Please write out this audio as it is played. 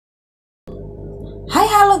Hai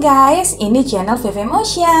halo guys, ini channel VV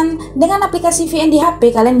Motion. Dengan aplikasi VN di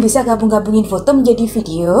HP, kalian bisa gabung-gabungin foto menjadi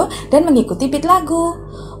video dan mengikuti beat lagu.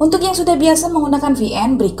 Untuk yang sudah biasa menggunakan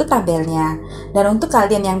VN, berikut tabelnya. Dan untuk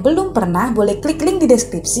kalian yang belum pernah, boleh klik link di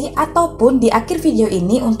deskripsi ataupun di akhir video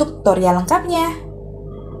ini untuk tutorial lengkapnya.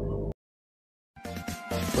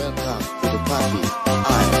 Welcome to the party.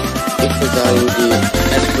 It's the guy who did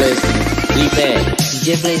and plays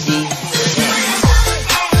DJ Plazy.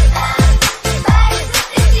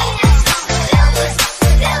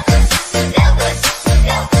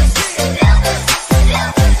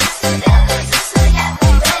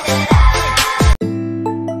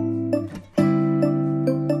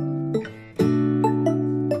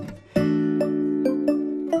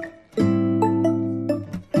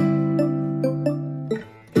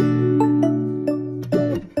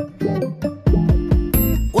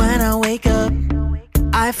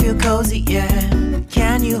 I feel cozy, yeah.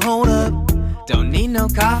 Can you hold up? Don't need no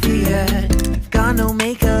coffee yet. Got no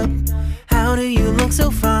makeup. How do you look so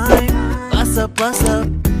fine? Plus up, plus up.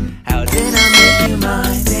 How did I make you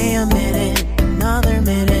mine? Stay a minute, another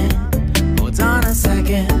minute. Hold on a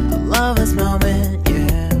second, I love this moment,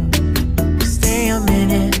 yeah. Stay a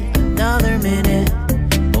minute, another minute.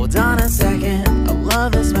 Hold on a second, I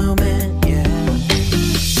love this moment, yeah.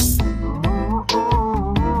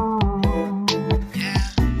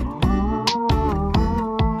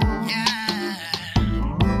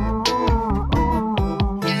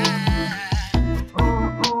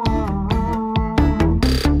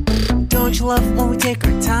 Love when we take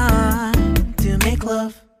our time to make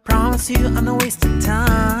love. Promise you I'm not wasting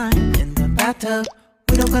time in the bathtub.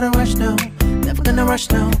 We don't gotta rush, no. Never gonna rush,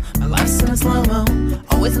 no. My life's in a slow-mo,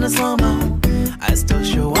 always in a slow-mo. I still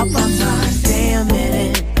show up on time. Stay a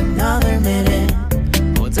minute, another minute.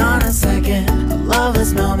 Hold on a second, I love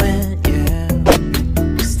this moment, yeah.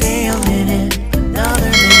 Stay a minute, another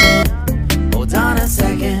minute. Hold on a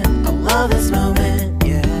second, I love this moment,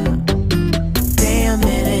 yeah. Stay a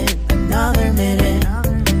minute, another minute.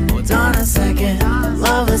 Hold on a second, I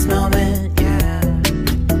love this moment, yeah.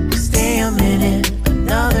 Stay a minute,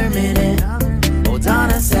 another minute. Hold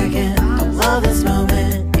on a second, I love this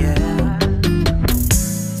moment, yeah.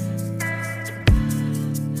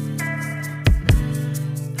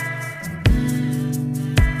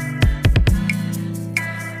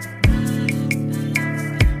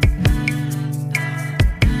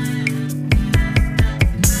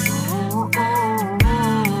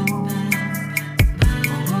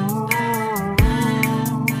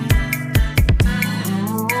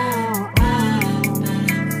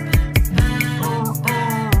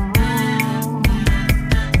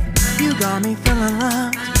 Got me feeling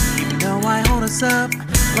loved, even though I hold us up.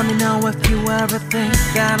 Let me know if you ever think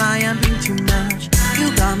that I am being too much.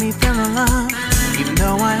 You got me feeling loved, even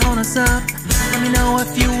though I hold us up. Let me know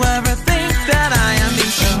if you ever think that I am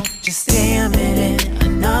being so. Just stay a minute,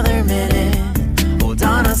 another minute. Hold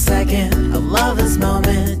on a second, I love this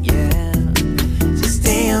moment, yeah. Just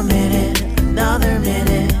stay a minute, another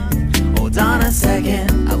minute. Hold on a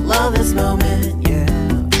second, I love this moment, yeah.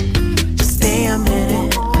 Just stay a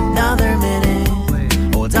minute, another minute.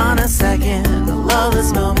 Hold on a second, I love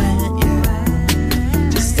this moment, yeah.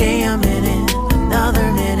 Just stay a minute,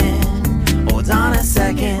 another minute. Hold on a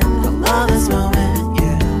second, I love this moment,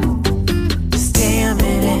 yeah. Just stay a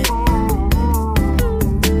minute.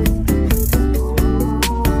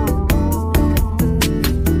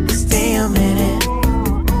 Stay a minute.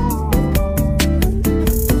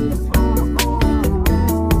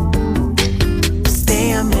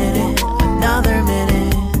 Stay a minute, another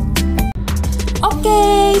minute.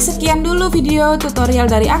 Oke, sekian dulu video tutorial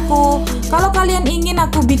dari aku. Kalau kalian ingin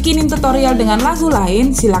aku bikinin tutorial dengan lagu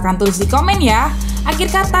lain, silahkan tulis di komen ya.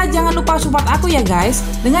 Akhir kata, jangan lupa support aku ya guys,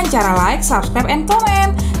 dengan cara like, subscribe, and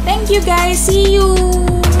comment. Thank you guys, see you.